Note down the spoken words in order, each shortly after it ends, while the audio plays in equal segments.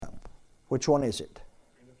Which one is it?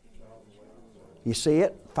 You see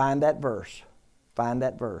it? Find that verse. Find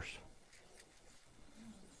that verse.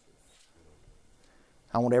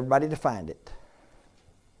 I want everybody to find it.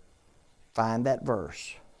 Find that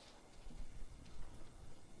verse.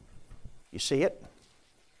 You see it?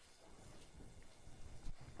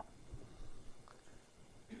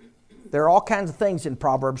 There are all kinds of things in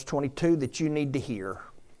Proverbs 22 that you need to hear,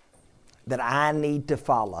 that I need to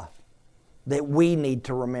follow, that we need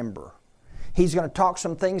to remember. He's going to talk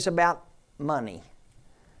some things about money,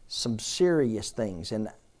 some serious things. And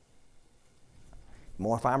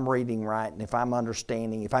more if I'm reading right and if I'm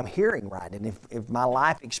understanding, if I'm hearing right, and if my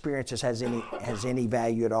life experiences has any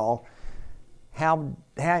value at all, how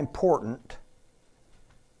important,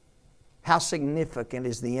 how significant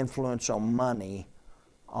is the influence on money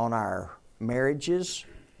on our marriages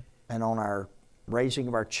and on our raising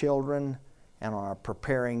of our children and on our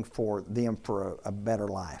preparing for them for a better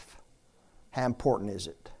life. How important is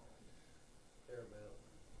it?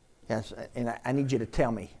 Yes, and I need you to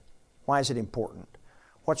tell me, why is it important?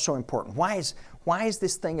 What's so important? Why is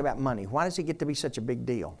this thing about money? Why does it get to be such a big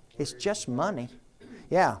deal? It's just money.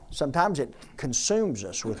 Yeah, sometimes it consumes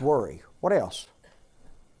us with worry. What else?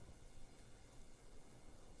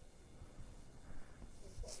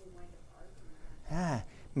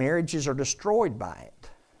 Marriages are destroyed by it.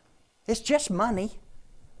 It's just money.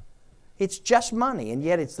 It's just money, and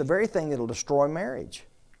yet it's the very thing that will destroy marriage.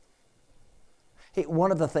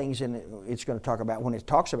 One of the things it's going to talk about, when it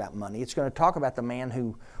talks about money, it's going to talk about the man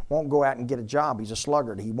who won't go out and get a job. He's a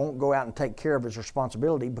sluggard. He won't go out and take care of his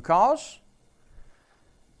responsibility because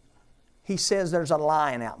he says there's a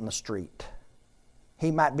lion out in the street.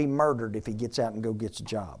 He might be murdered if he gets out and gets a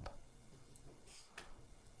job.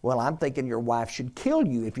 Well, I'm thinking your wife should kill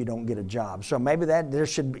you if you don't get a job. So maybe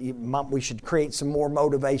we should create some more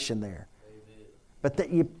motivation there. But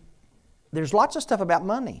there's lots of stuff about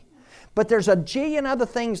money. But there's a jillion other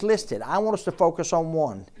things listed. I want us to focus on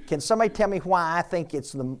one. Can somebody tell me why I think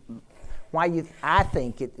I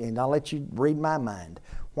think it, and I'll let you read my mind.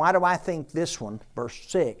 Why do I think this one, verse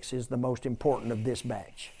 6, is the most important of this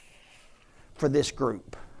batch for this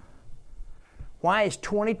group? Why is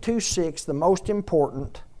 22:6 the most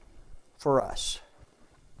important for us?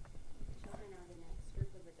 Children are the next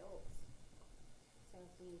group of adults. So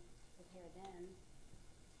if we prepare them,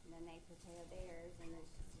 and then they prepare theirs, and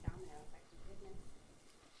it's just a domino effect of goodness.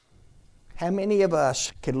 How many of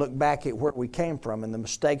us can look back at where we came from and the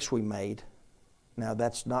mistakes we made? Now,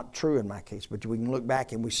 that's not true in my case, but we can look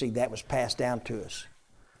back and we see that was passed down to us.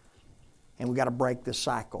 And we got to break this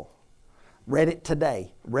cycle. Read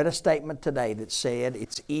a statement today that said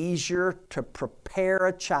it's easier to prepare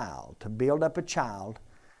a child, to build up a child,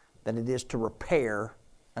 than it is to repair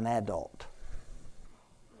an adult.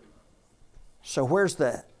 So where's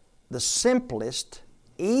the simplest,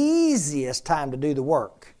 easiest time to do the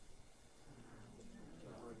work?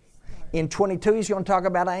 In 22, he's going to talk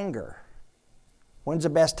about anger. When's the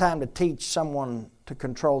best time to teach someone to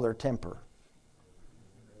control their temper?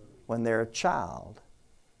 When they're a child.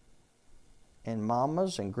 And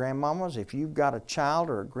mamas and grandmamas, if you've got a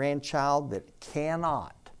child or a grandchild that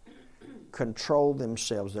cannot control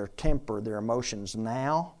themselves, their temper, their emotions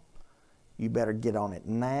now, you better get on it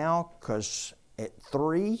now, because at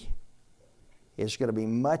 3, it's going to be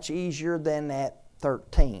much easier than at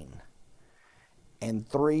 13. And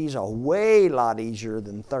 3's a way lot easier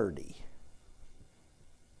than 30.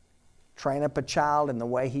 Train up a child in the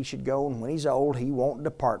way he should go, and when he's old, he won't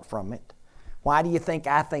depart from it. Why do you think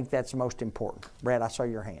I think that's most important? Brad, I saw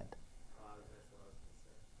your hand. That's what I was going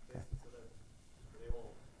to say. Okay. So that they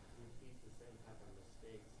won't repeat the same type of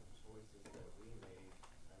mistakes and choices that we made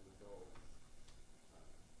as adults.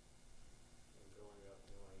 And growing up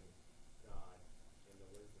knowing God and the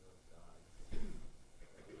wisdom of God.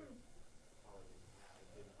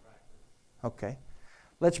 Didn't practice. Okay.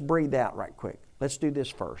 Let's breathe out right quick. Let's do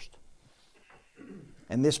this first.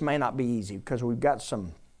 And this may not be easy because we've got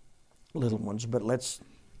some little ones, but let's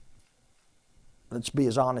be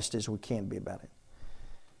as honest as we can be about it.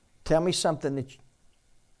 Tell me something that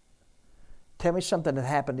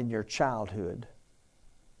happened in your childhood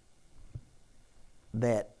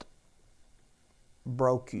that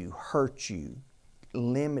broke you, hurt you,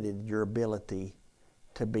 limited your ability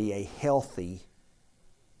to be a healthy,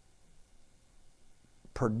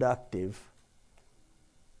 productive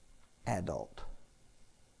adult.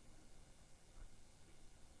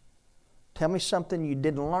 Tell me something you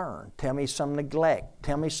didn't learn. Tell me some neglect.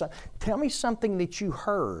 Tell me something that you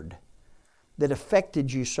heard that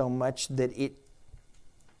affected you so much that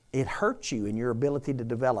it hurt you in your ability to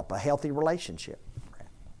develop a healthy relationship.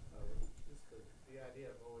 Just the idea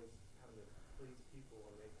of always having to please people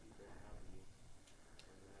and make people happy.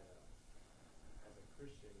 And that, as a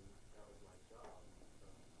Christian, that was my job.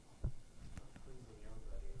 Pleasing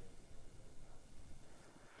everybody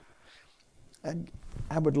and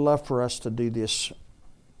I would love for us to do this,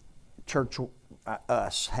 church,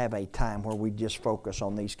 us, have a time where we just focus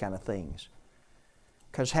on these kind of things.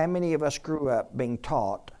 Because how many of us grew up being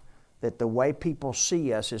taught that the way people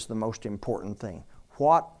see us is the most important thing?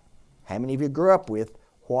 How many of you grew up with,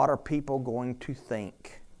 what are people going to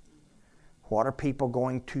think? What are people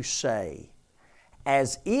going to say?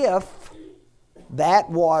 As if that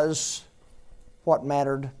was what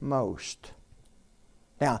mattered most.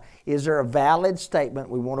 Now, is there a valid statement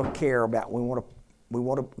we want to care about? We want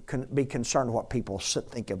to be concerned what people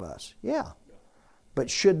think of us. Yeah. But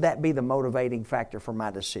should that be the motivating factor for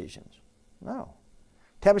my decisions? No.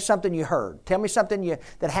 Tell me something you heard. Tell me something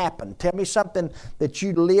that happened. Tell me something that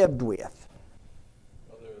you lived with.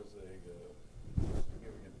 Well, there was a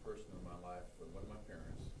significant person in my life, one of my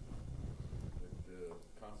parents, with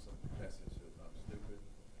constant message of I'm stupid,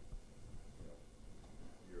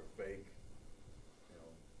 you're a fake,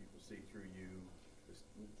 people see through you.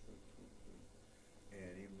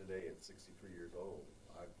 And even today, at 63 years old,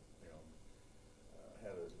 I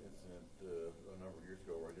had an incident a number of years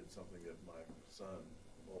ago where I did something that my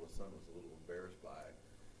oldest son was a little embarrassed by,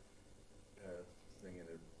 thinking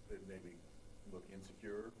it made me look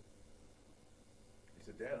insecure. He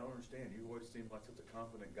said, "Dad, I don't understand. You always seem like such a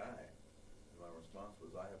confident guy." And my response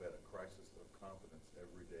was, "I have had a crisis of confidence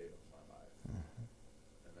every day of my life." Mm-hmm.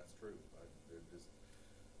 And that's true. There's this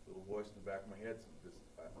little voice in the back of my head,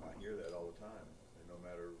 I hear that all the time. And no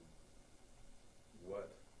matter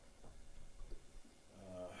what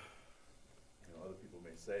other people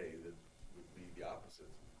may say that would be the opposite,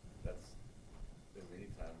 that's been many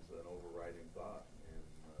times an overriding thought, and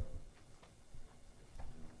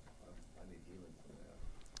I need healing from that.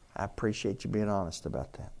 I appreciate you being honest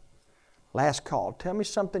about that. Last call. Tell me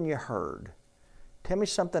something you heard. Tell me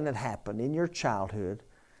something that happened in your childhood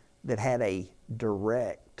that had a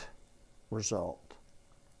direct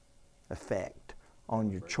effect on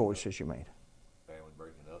your choices you made. Family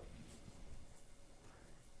breaking up.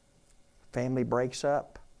 Family breaks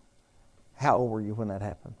up? How old were you when that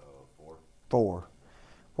happened? 4. 4.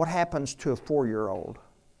 What happens to a 4-year-old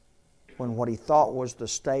when what he thought was the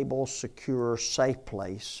stable, secure, safe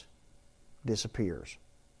place disappears?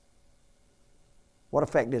 What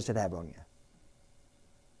effect does it have on you?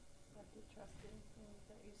 Hard to trust anything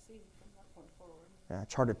that you see from that point forward. Yeah,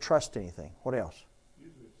 it's hard to trust anything. What else?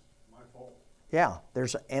 Usually it's my fault. Yeah,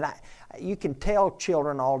 you can tell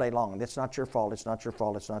children all day long, it's not your fault, it's not your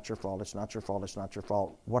fault, it's not your fault, it's not your fault, it's not your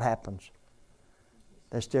fault. What happens?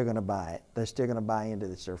 They're still going to buy it. They're still going to buy into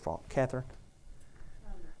it's their fault. Catherine?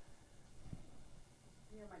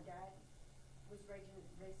 My dad was raised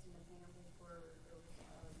in a family where there was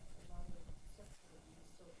a lot of sexual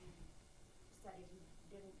abuse, so he decided he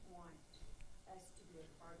didn't want us to be a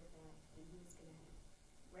part of that, and he was going to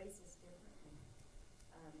raise us differently.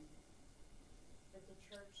 But the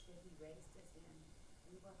church that he raised us in,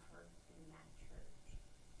 we were hurt in that church,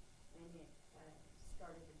 and it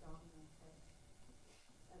started a domino effect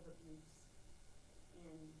of abuse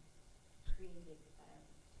and created,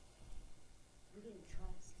 we didn't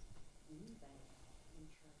trust anybody in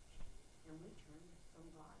church, and we turned from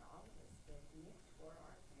God, all of us did, and it tore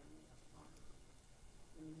our family apart.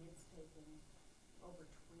 I mean, it's taken over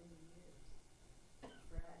 20 years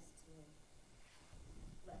for us to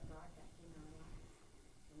let God back in our lives.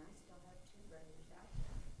 And I still have 2 brothers out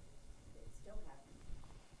there that still haven't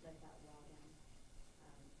let that wall down.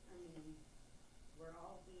 I mean, we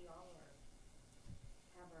all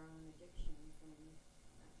have our own addictions, and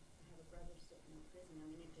I have a brother sitting in prison. I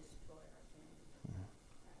mean, it destroyed our family.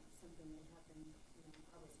 Something that happened,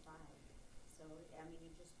 I was 5. So, I mean,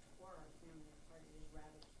 it just tore our family apart. It just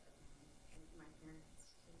ravaged our family, my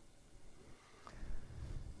parents too.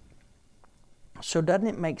 So doesn't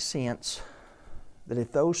it make sense that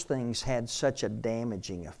if those things had such a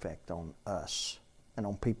damaging effect on us and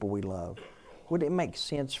on people we love, would it make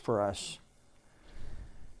sense for us,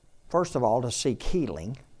 first of all, to seek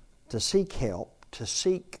healing, to seek help, to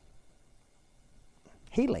seek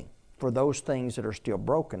healing for those things that are still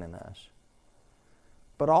broken in us,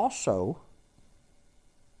 but also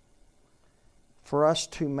for us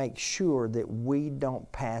to make sure that we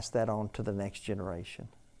don't pass that on to the next generation?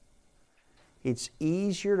 It's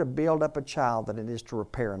easier to build up a child than it is to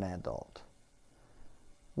repair an adult.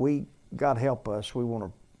 God help us, we want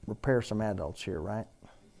to repair some adults here, right?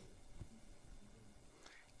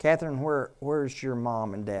 Catherine, where's your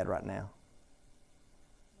mom and dad right now?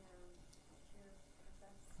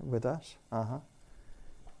 with us.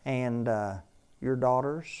 And your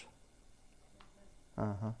daughters.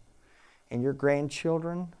 And your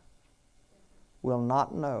grandchildren will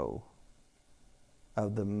not know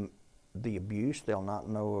of the abuse. They'll not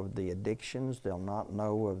know of the addictions. They'll not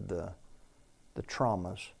know of the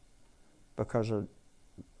traumas because of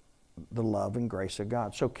the love and grace of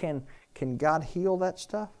God. So can God heal that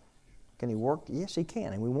stuff? Can He work? Yes, He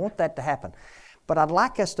can, and we want that to happen. But I'd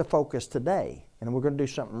like us to focus today, and we're going to do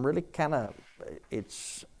something really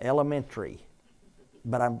it's elementary,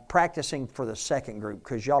 but I'm practicing for the second group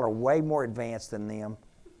because y'all are way more advanced than them.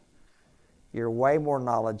 You're way more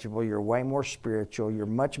knowledgeable. You're way more spiritual. You're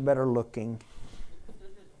much better looking.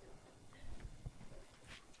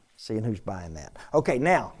 Seeing who's buying that. Okay,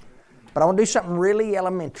 now, but I want to do something really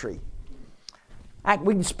elementary.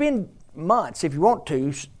 We can spend months, if you want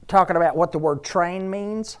to, talking about what the word train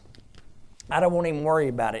means. I don't want to even worry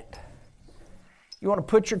about it. You want to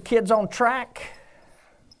put your kids on track?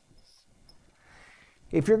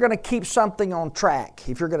 If you're going to keep something on track,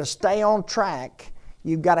 if you're going to stay on track,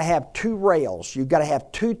 you've got to have two rails. You've got to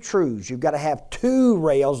have two truths. You've got to have two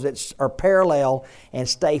rails that are parallel and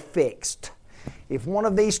stay fixed. If one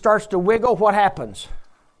of these starts to wiggle, what happens?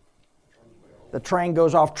 The train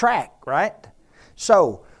goes off track, right?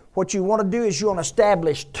 So what you want to do is you want to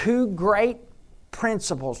establish two great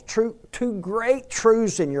principles, two great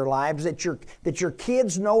truths in your lives that your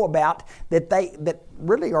kids know about that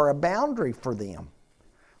really are a boundary for them.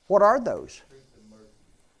 What are those?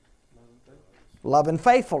 Love and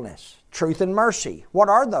faithfulness, truth and mercy. What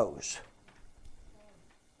are those?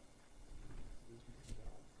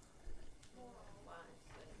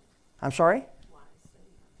 I'm sorry?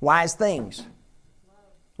 Wise things.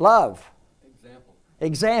 Love.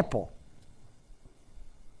 Example.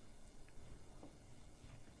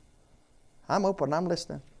 I'm open. I'm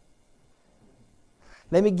listening.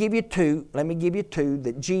 Let me give you two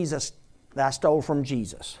that I stole from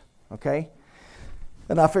Jesus. Okay?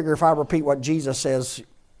 And I figure if I repeat what Jesus says,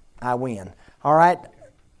 I win. All right?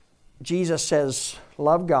 Jesus says,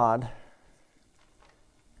 love God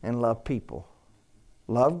and love people.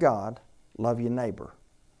 Love God, love your neighbor.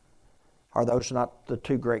 Are those not the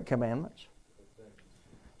two great commandments?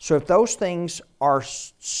 So if those things are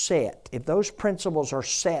set, if those principles are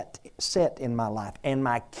set in my life, and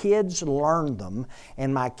my kids learn them,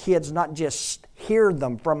 and my kids not just hear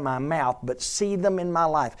them from my mouth, but see them in my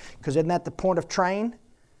life, because isn't that the point of train?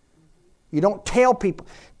 You don't tell people.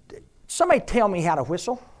 Somebody tell me how to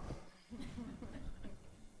whistle.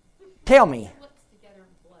 Tell me.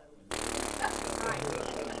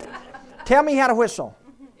 Tell me how to whistle.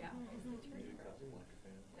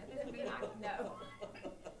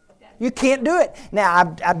 You can't do it.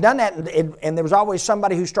 Now, I've done that, and there was always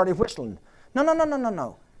somebody who started whistling.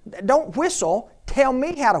 No. Don't whistle. Tell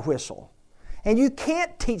me how to whistle. And you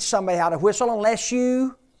can't teach somebody how to whistle unless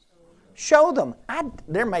you show them.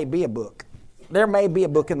 There may be a book. There may be a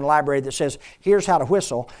book in the library that says, here's how to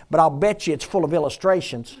whistle, but I'll bet you it's full of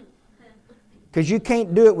illustrations. Because you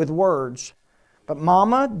can't do it with words. But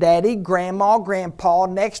mama, daddy, grandma, grandpa,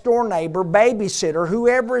 next door neighbor, babysitter,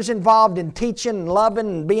 whoever is involved in teaching and loving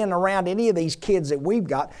and being around any of these kids that we've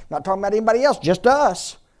got, not talking about anybody else, just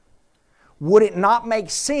us, would it not make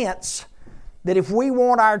sense that if we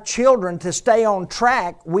want our children to stay on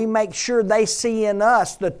track, we make sure they see in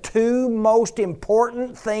us the two most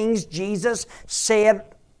important things Jesus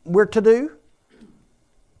said we're to do?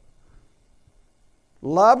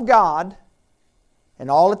 Love God and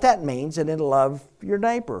all that means, and then love your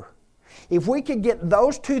neighbor. If we could get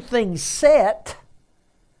those two things set,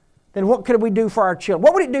 then what could we do for our children?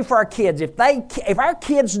 What would it do for our kids if our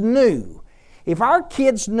kids knew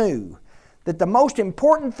that the most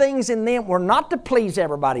important things in them were not to please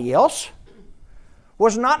everybody else,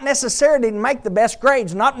 was not necessarily to make the best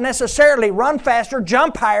grades, not necessarily run faster,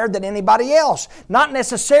 jump higher than anybody else, not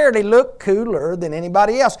necessarily look cooler than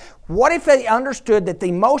anybody else. What if they understood that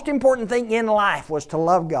the most important thing in life was to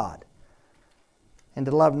love God and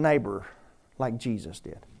to love neighbor like Jesus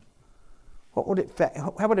did? How would it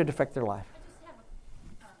affect their life? I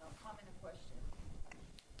just have a comment or question.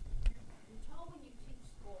 You're told when you teach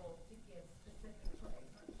school to give specific praise.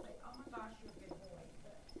 Like say, oh my gosh, you're a good boy.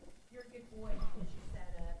 You're a good boy because you sat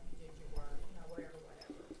up, you did your work, whatever.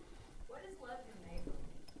 What does love your neighbor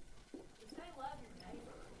mean? You say love your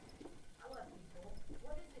neighbor. I love people.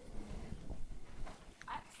 What does it mean?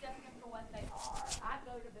 I accept them for what they are. I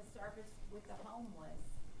go to the service with the homeless,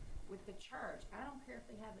 with the church. I don't care if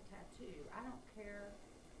they have a tattoo. I don't care,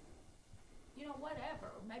 whatever.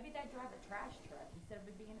 Maybe they drive a trash truck instead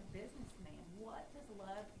of being a businessman. What does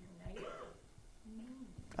love your neighbor mean?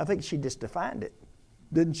 I think she just defined it.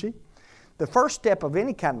 Didn't she? The first step of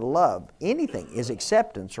any kind of love, anything, is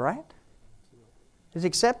acceptance, right? Is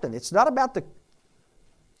acceptance. It's not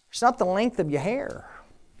the length of your hair,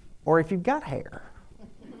 or if you've got hair.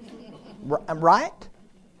 Right?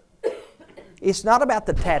 It's not about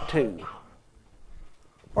the tattoo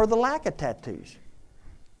or the lack of tattoos.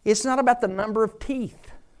 It's not about the number of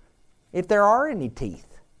teeth, if there are any teeth.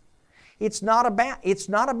 It's not about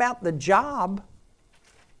the job.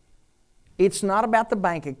 It's not about the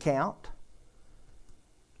bank account.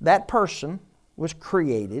 That person was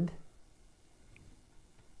created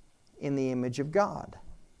in the image of God.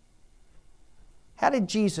 How did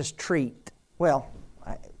Jesus treat? Well,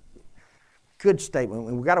 good statement.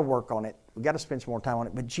 We've got to work on it. We've got to spend some more time on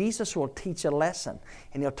it. But Jesus will teach a lesson.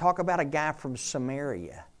 And he'll talk about a guy from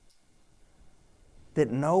Samaria that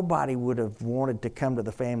nobody would have wanted to come to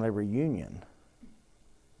the family reunion.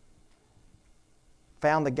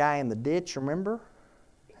 Found the guy in the ditch, remember?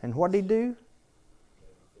 And what did he do?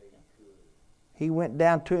 He went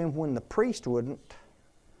down to him when the priest wouldn't,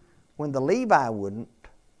 when the Levi wouldn't,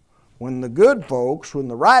 when the good folks, when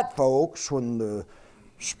the right folks, when the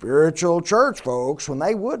spiritual church folks, when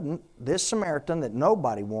they wouldn't. This Samaritan that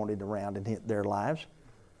nobody wanted around in their lives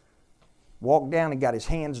walked down and got his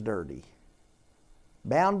hands dirty,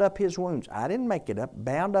 bound up his wounds. I didn't make it up.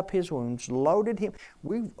 Bound up his wounds, loaded him.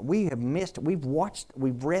 We've read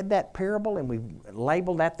that parable and we've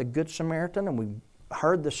labeled that the Good Samaritan, and we've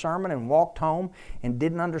heard the sermon and walked home and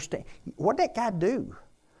didn't understand. What did that guy do?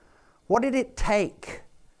 What did it take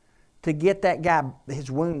to get that guy, his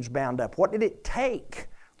wounds bound up? What did it take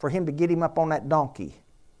for him to get him up on that donkey?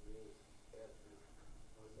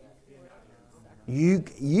 You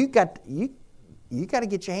got to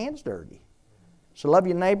get your hands dirty. So love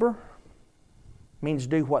your neighbor means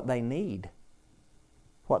do what they need.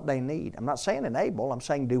 What they need. I'm not saying enable. I'm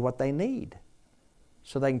saying do what they need,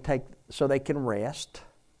 so they can rest,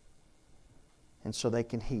 and so they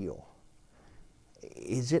can heal.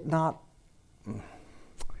 Is it not?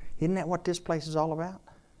 Isn't that what this place is all about?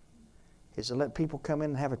 Is to let people come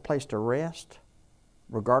in and have a place to rest,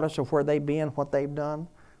 regardless of where they've been, what they've done,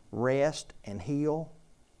 rest and heal.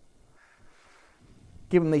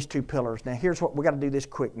 Give them these two pillars. Now here's what, we got to do this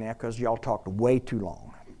quick now because y'all talked way too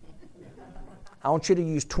long. I want you to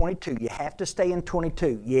use 22. You have to stay in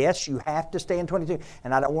 22. Yes, you have to stay in 22.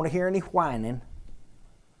 And I don't want to hear any whining.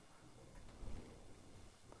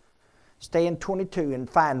 Stay in 22 and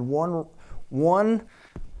find one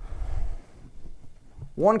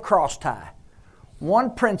cross tie,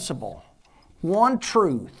 one principle, one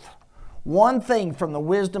truth, one thing from the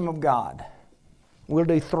wisdom of God. We'll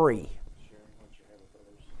do 3.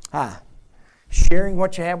 Sharing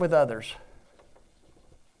what you have with others.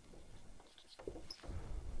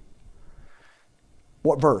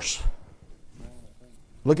 What verse?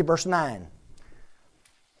 Look at verse 9.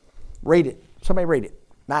 Read it. Somebody read it.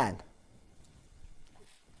 9.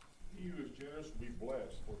 He who is generous will be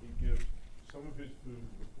blessed, for he gives some of his food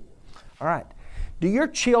to the poor. All right. Do your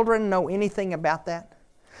children know anything about that?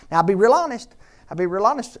 Now, I'll be real honest.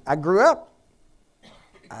 I grew up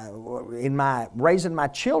in raising my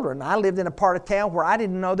children. I lived in a part of town where I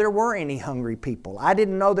didn't know there were any hungry people. I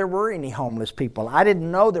didn't know there were any homeless people. I didn't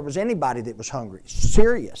know there was anybody that was hungry.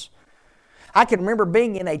 Serious. I can remember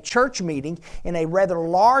being in a church meeting in a rather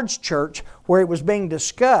large church where it was being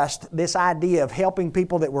discussed, this idea of helping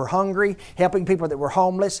people that were hungry, helping people that were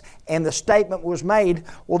homeless, and the statement was made,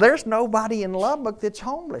 well, there's nobody in Lubbock that's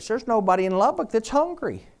homeless. There's nobody in Lubbock that's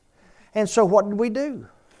hungry. And so what did we do?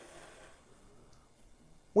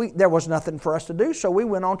 There was nothing for us to do, so we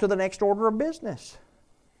went on to the next order of business.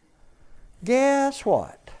 Guess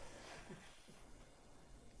what?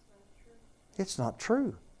 It's not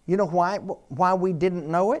true. You know why we didn't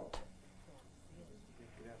know it?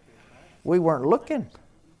 We weren't looking.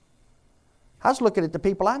 I was looking at the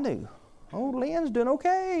people I knew. Oh, Lynn's doing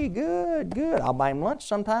okay. Good. I'll buy him lunch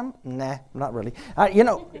sometime. Nah, not really. I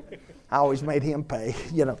always made him pay,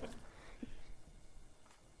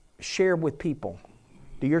 Share with people.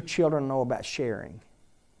 Do your children know about sharing?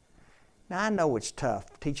 Now, I know it's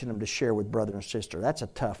tough teaching them to share with brother and sister. That's a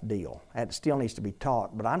tough deal. That still needs to be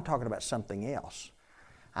taught, but I'm talking about something else.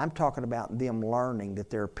 I'm talking about them learning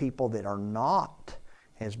that there are people that are not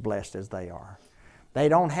as blessed as they are. They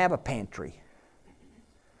don't have a pantry.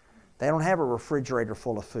 They don't have a refrigerator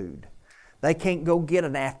full of food. They can't go get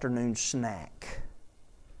an afternoon snack.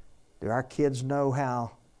 Do our kids know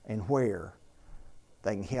how and where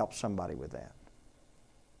they can help somebody with that?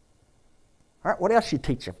 All right, what else you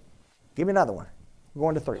teach them? Give me another one. We're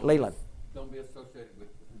going to 3. Leland. Don't be associated with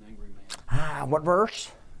an angry man. What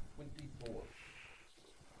verse? 24.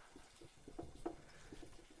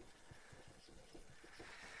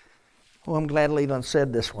 Well, I'm glad Leland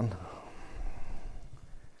said this one.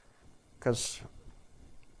 Because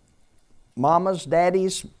mamas,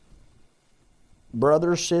 daddies,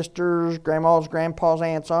 brothers, sisters, grandmas, grandpas,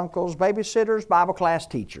 aunts, uncles, babysitters, Bible class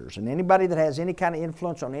teachers, and anybody that has any kind of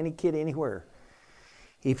influence on any kid anywhere,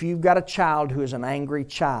 if you've got a child who is an angry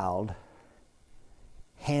child,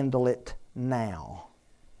 handle it now.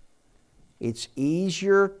 It's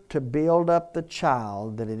easier to build up the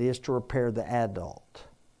child than it is to repair the adult.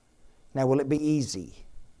 Now, will it be easy?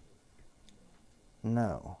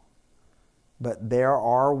 No. But there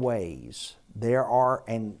are ways. There are,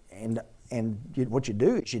 and what you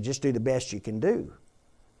do is you just do the best you can do.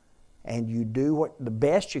 And you do the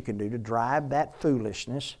best you can do to drive that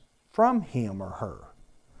foolishness from him or her.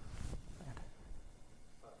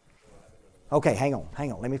 Okay, hang on.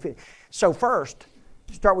 Let me finish. So first,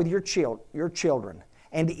 start with your children.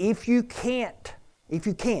 And if you're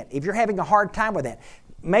having a hard time with that,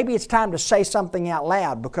 maybe it's time to say something out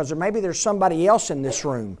loud, because maybe there's somebody else in this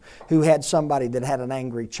room who had somebody that had an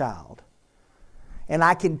angry child. And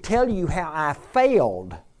I can tell you how I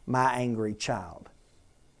failed my angry child.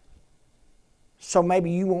 So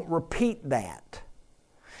maybe you won't repeat that.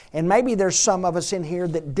 And maybe there's some of us in here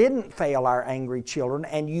that didn't fail our angry children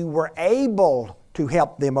and you were able to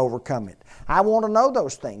help them overcome it. I want to know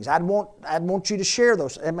those things. I'd want you to share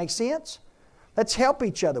those. That makes sense? Let's help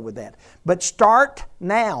each other with that. But start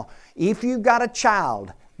now. If you've got a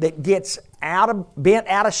child that gets bent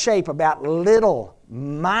out of shape about little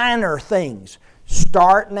minor things,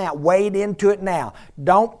 start now. Wade into it now.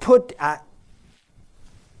 Don't put...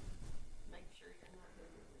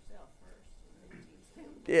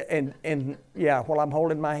 While I'm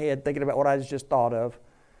holding my head thinking about what I just thought of,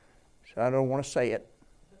 so I don't want to say it.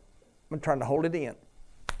 I'm trying to hold it in.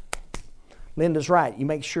 Linda's right. You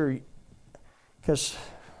make sure, because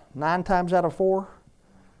 9 times out of 4,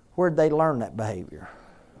 where'd they learn that behavior?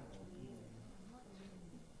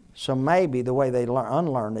 So maybe the way they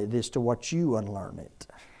unlearn it is to watch you unlearn it.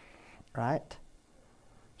 Right?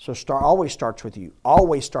 So always starts with you.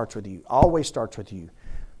 Always starts with you. Always starts with you.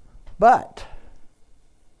 But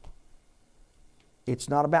it's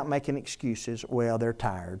not about making excuses. Well, they're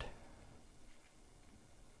tired.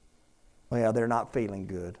 Well, they're not feeling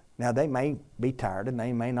good. Now, they may be tired and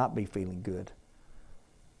they may not be feeling good.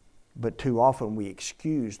 But too often we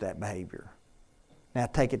excuse that behavior. Now,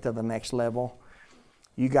 take it to the next level.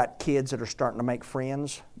 You got kids that are starting to make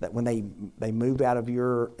friends, that when they move out of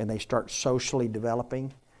and they start socially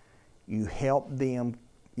developing, you help them,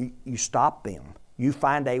 you stop them. You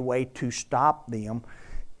find a way to stop them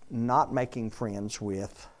not making friends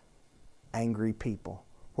with angry people.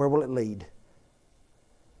 Where will it lead?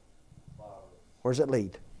 Where does it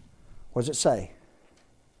lead? What does it say?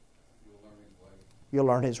 You'll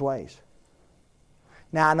learn his ways.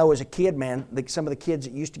 Now, I know as a kid, man, some of the kids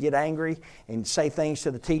that used to get angry and say things to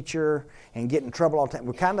the teacher and get in trouble all the time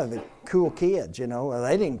were kind of the cool kids, you know.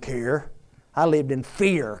 They didn't care. I lived in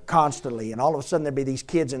fear constantly, and all of a sudden there'd be these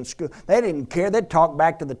kids in school. They didn't care. They'd talk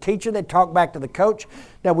back to the teacher. They'd talk back to the coach.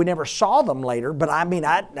 Now, we never saw them later, but I mean,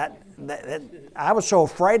 I was so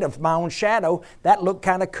afraid of my own shadow, that looked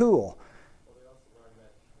kind of cool. Well, they also learn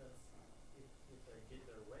that if they get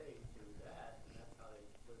their way through that, and that's how they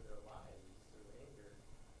live their lives through anger,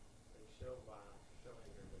 they show anger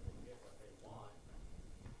that they get what they want,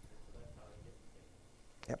 and so that's how they get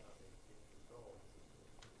things. Yep. That's how they get control.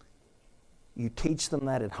 You teach them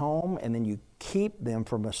that at home, and then you keep them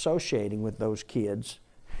from associating with those kids.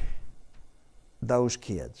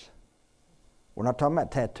 We're not talking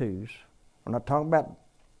about tattoos. We're not talking about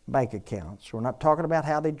bank accounts. We're not talking about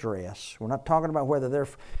how they dress. We're not talking about whether their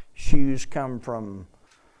shoes come from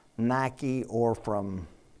Nike or from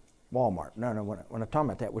Walmart. No, we're not talking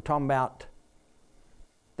about that. We're talking about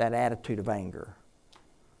that attitude of anger.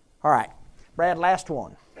 All right, Brad, last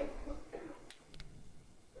one.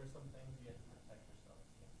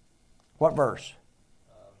 What verse?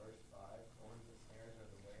 Verse 5, thorns and snares are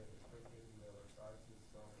the way of the wicked, whoever starts his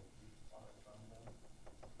soul will be far from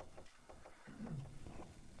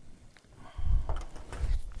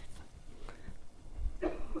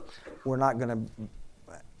them. We're not going to,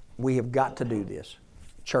 we have got to do this.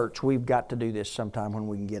 Church, we've got to do this sometime when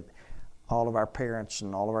we can get all of our parents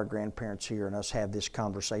and all of our grandparents here and us have this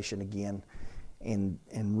conversation again and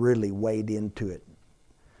really wade into it.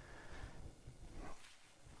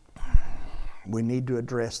 We need to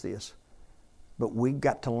address this, but we've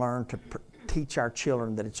got to learn to teach our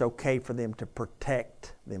children that it's okay for them to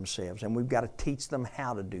protect themselves, and we've got to teach them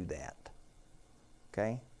how to do that.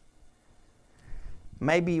 Okay?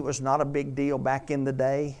 Maybe it was not a big deal back in the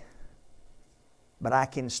day, but I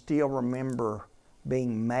can still remember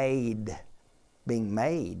being made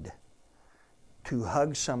to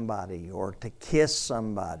hug somebody or to kiss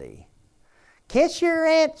somebody. Kiss your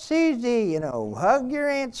Aunt Susie, hug your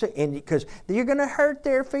Aunt Susie, because you're going to hurt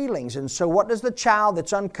their feelings. And so what does the child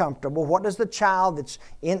that's uncomfortable, what does the child that's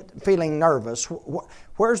feeling nervous,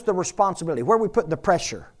 where's the responsibility? Where are we putting the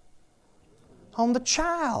pressure? On the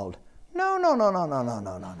child. No.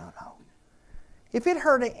 If it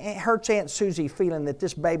hurts Aunt Susie feeling that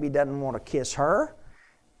this baby doesn't want to kiss her,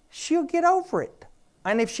 she'll get over it.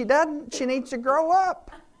 And if she doesn't, she needs to grow up.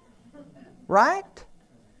 Right?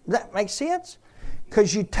 Does that make sense?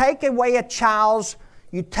 Because you take away a child's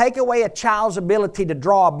ability to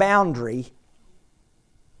draw a boundary.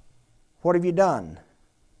 What have you done?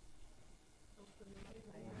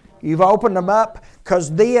 You've opened them up,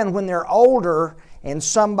 because then when they're older and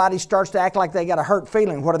somebody starts to act like they got a hurt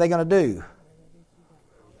feeling, what are they going to do?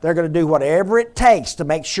 They're going to do whatever it takes to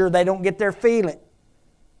make sure they don't get their feeling.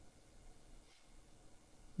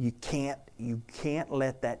 You can't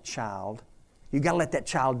let that child. You've got to let that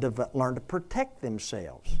child learn to protect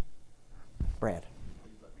themselves. Brad.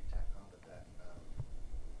 Please let me tack on to that.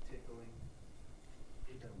 Tickling.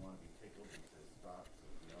 He doesn't want to be tickled. He says stop.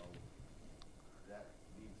 Says no. That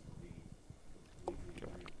needs to be completely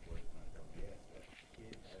reinforced. And I don't guess that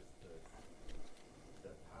kid has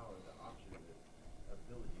the power, the option, the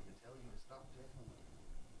ability to tell you to stop tickling.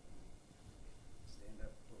 Stand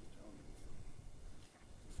up before the tone.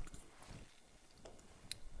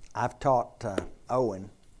 I've taught Owen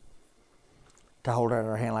to hold out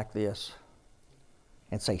her hand like this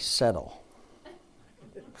and say, settle.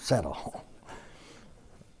 Settle.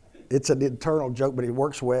 It's an internal joke, but it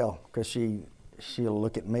works well, because she'll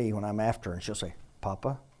look at me when I'm after her and she'll say,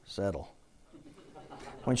 Papa, settle.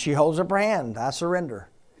 When she holds up her hand, I surrender.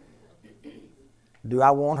 Do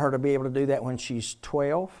I want her to be able to do that when she's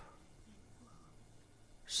 12,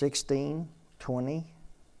 16, 20?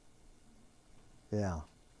 Yeah.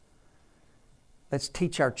 Let's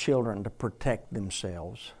teach our children to protect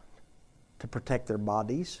themselves, to protect their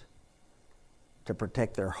bodies, to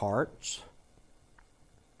protect their hearts.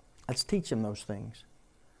 Let's teach them those things.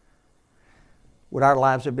 Would our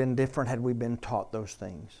lives have been different had we been taught those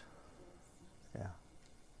things? Yeah.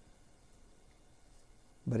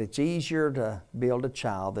 But it's easier to build a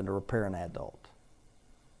child than to repair an adult.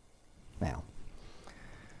 Now,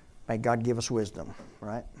 may God give us wisdom,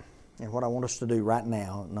 right? And what I want us to do right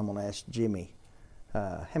now, and I'm going to ask Jimmy,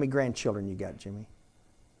 how many grandchildren you got, Jimmy?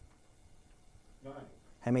 9.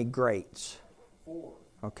 How many greats? 4.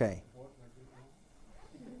 Okay.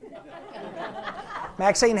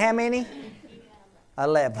 Maxine, how many?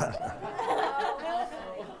 11. I've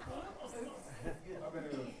been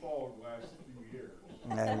in the fog the last few years.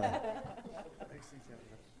 Amen.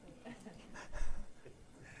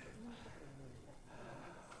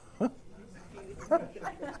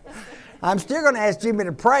 I'm still going to ask Jimmy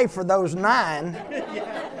to pray for those 9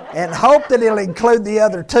 and hope that he'll include the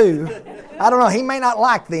other 2. I don't know. He may not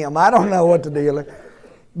like them. I don't know what to do.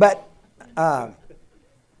 But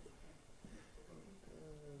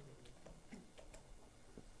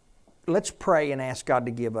let's pray and ask God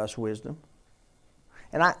to give us wisdom.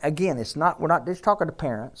 And again, we're not just talking to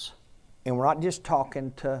parents, and we're not just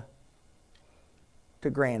talking to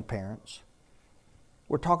grandparents.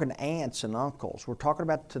 We're talking to aunts and uncles. We're talking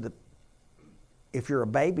about if you're a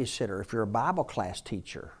babysitter, if you're a Bible class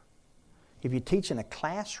teacher, if you teach in a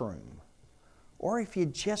classroom, or if you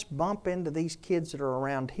just bump into these kids that are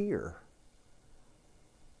around here.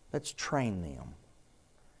 Let's train them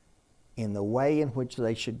in the way in which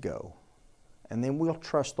they should go. And then we'll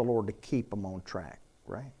trust the Lord to keep them on track,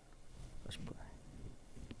 right? Let's pray.